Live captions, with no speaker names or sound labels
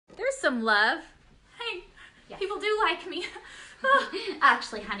some love. Hey, Yes. people do like me.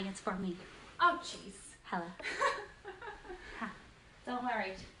 Actually, honey, it's for me. Oh, jeez. Hello. Don't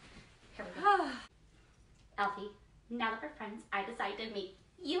worry. Here we go. Elfie, now that we're friends, I decided to make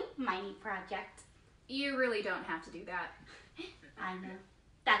you my new project. You really don't have to do that. I know.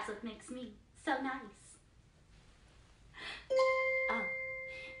 That's what makes me so nice. Oh.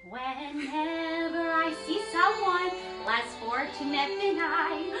 Whenever I see someone less fortunate than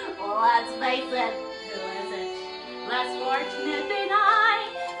I, let's face it, who is it? Less fortunate than I,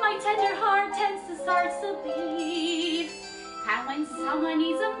 my tender heart tends to start to bleed. And when someone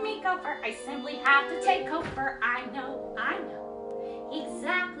needs a makeover, I simply have to take over. I know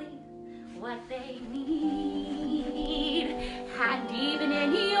exactly what they need. And even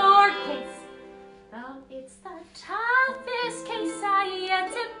in your case, though it's the toughest case I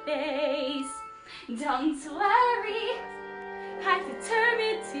yet to face, don't worry, I'm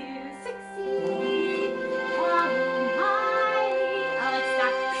determined to succeed. Oh, it's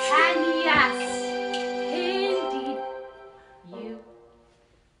not. And yes, indeed, you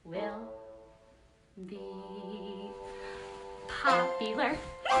will be popular.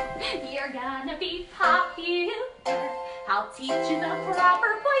 You're gonna be popular. I'll teach you the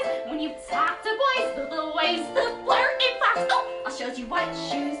proper poise when you talk to boys, the ways to flirt in class. Oh, I'll show you what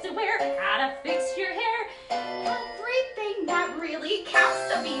shoes to wear, how to fix your hair, everything that really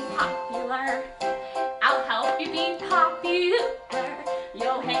counts to be popular. I'll help you be popular.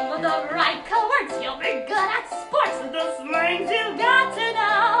 You'll hang with the right cohorts. You'll be good at sports and the slangs you got to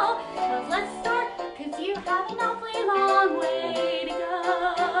know. But let's start, 'cause you have an awfully long way to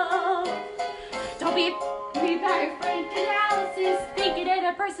go. Don't be very frank analysis, thinking it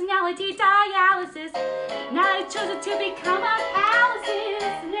a personality dialysis. Now I've chosen to become a palaces,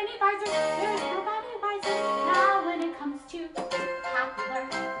 and any visor, there's nobody wiser. Now when it comes to popular,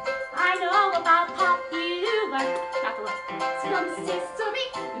 I know about popular. Not the list. Some history,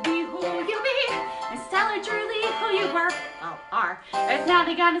 be who you be, and tell it truly who you were. Oh, are. It's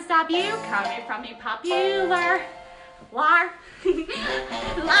nothing gonna stop you coming from me popular. Lar.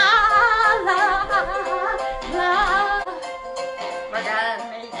 La la la. We're gonna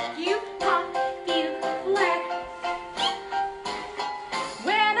make you popular.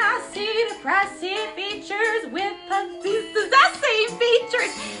 When I see depressive features with possessive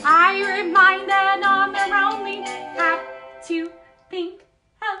features, I remind that on their own we have to think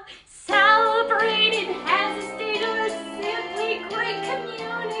of celebrating as a state of simply great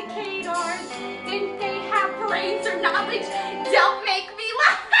communicators. Didn't they have brains or knowledge? Don't make me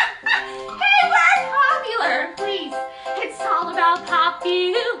laugh. Hey, we're popular, please. It's all about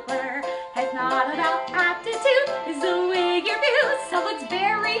popular. It's not about aptitude. It's the way you're viewed. So it's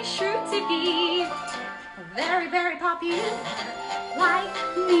very true to be very, very popular, like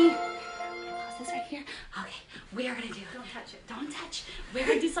me. Pause this right here. Okay, we are gonna do. Don't touch it. Don't touch. We're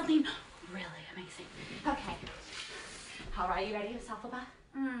gonna do something really amazing. Okay. All right, you ready, Miss Elphaba?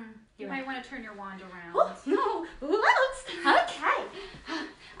 You might want to turn your wand around. Oh, no. Whoops. Okay.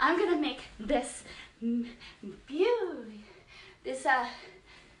 I'm gonna make this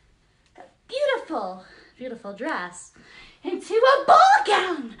beautiful dress into a ball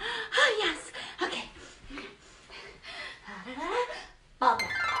gown. Oh, yes. Okay. Ball gown.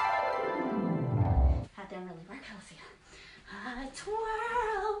 That didn't really work. Let's see.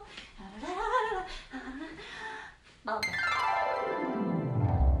 Twirl. Ball gown.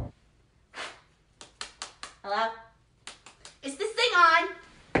 Hello? Is this thing on?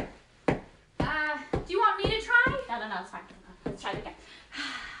 Do you want me to try? No, it's fine. Let's try it again.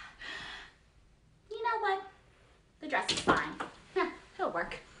 You know what? The dress is fine. Yeah, it'll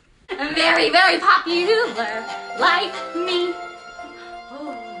work. Very, very popular, like me.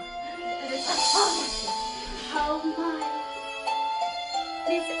 Oh, oh my.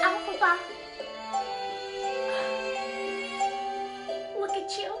 Miss Elphaba. Look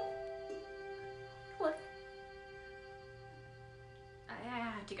at you. Look. I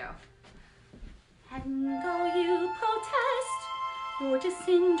have to go. And though you protest your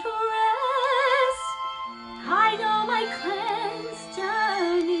disinterest, I know my cleansed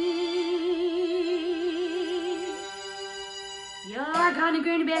journey. You're gonna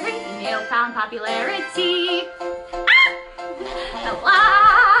grin and berry newfound popularity. Ah! La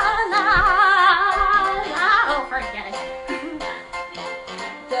la la. Oh, forget it.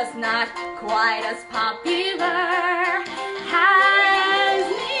 Just not quite as popular as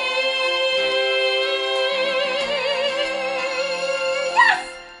me.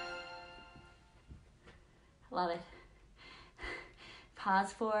 Love it.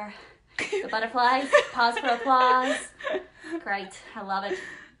 Pause for the butterflies. Pause for applause. Great. I love it.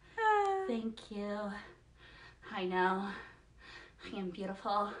 Thank you. I know. I am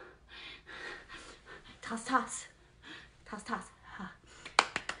beautiful. Toss, toss. Toss, toss.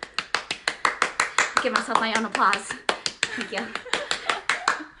 Give myself my own applause. Thank you.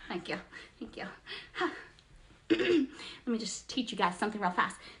 Thank you. Thank you. Let me just teach you guys something real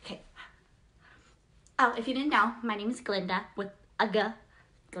fast. Okay. Oh, if you didn't know, my name is Glinda with a G.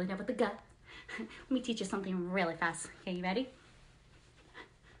 Glinda with a G. Let me teach you something really fast. Okay, you ready?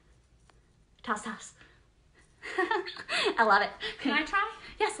 Toss, toss. I love it. Can I try?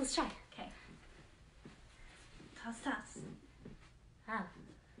 Yes, let's try. Okay. Toss, toss. Oh.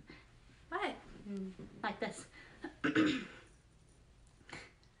 What? Like this.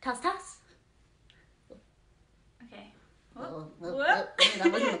 Toss, toss. Okay. Whoop, whoop, whoop.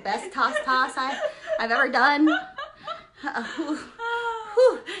 That wasn't the best toss I've ever done.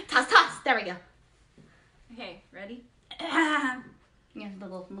 Toss, toss. There we go. Okay, ready? Yeah, a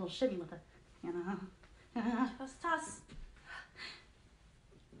little shimmy with it. You know. Toss, toss.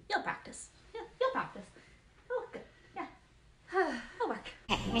 You'll practice. Yeah, you'll practice. It'll look good. Yeah. It'll work.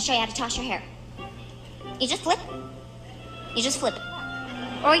 Okay, let me show you how to toss your hair. You just flip. You just flip it.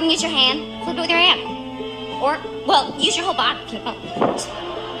 Or you can use your hand. Flip it with your hand. Or, well, use your whole body. Okay, oh.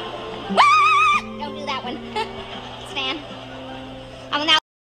 Woo!